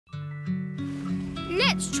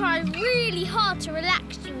Let's try really hard to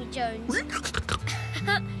relax, Jimmy Jones.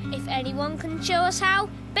 If anyone can show us how,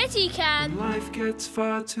 Betty can. When life gets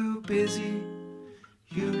far too busy,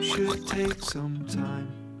 you should take some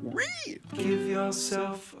time. Give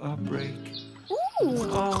yourself a break.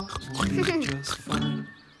 Ooh. All will be just fine.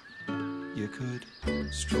 You could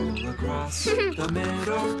stroll across the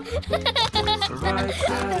meadow or ride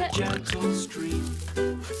a gentle stream.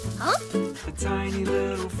 Huh? A tiny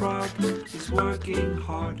little frog is working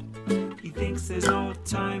hard. He thinks there's no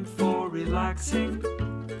time for relaxing.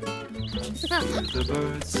 The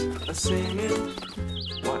birds are singing.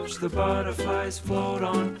 Watch the butterflies float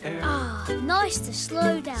on air. Ah, nice to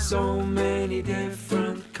slow down. So many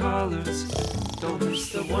different colors. Don't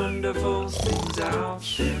miss the wonderful things out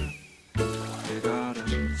there. You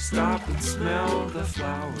gotta stop and smell the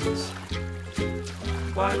flowers.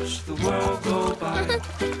 Watch the world go by.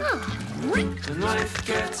 When life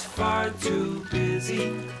gets far too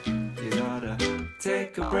busy, you gotta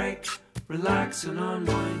take a break, relax and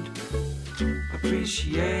unwind.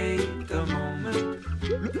 Appreciate the moment.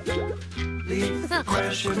 Leave the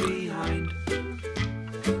pressure behind.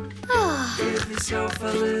 Give yourself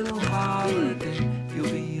a little holiday. You'll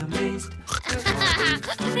be amazed at what you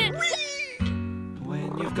find.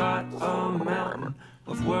 When you've got a mountain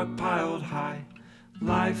of work piled high,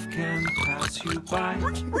 life can pass you by.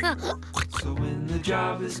 So when the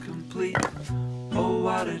job is complete, oh,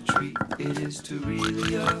 what a treat it is to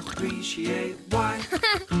really appreciate why.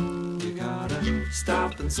 You gotta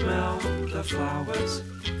stop and smell the flowers.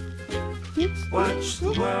 Watch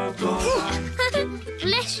the world go by.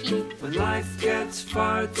 Bless you. When life gets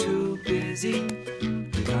far too busy, you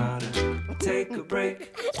gotta take a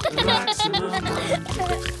break, relax and unwind.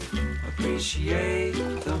 Appreciate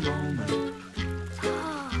the moment.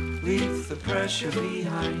 Leave the pressure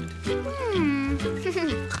behind.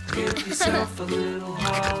 Give yourself a little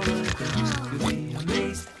holiday. You'll be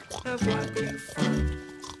amazed at what you find.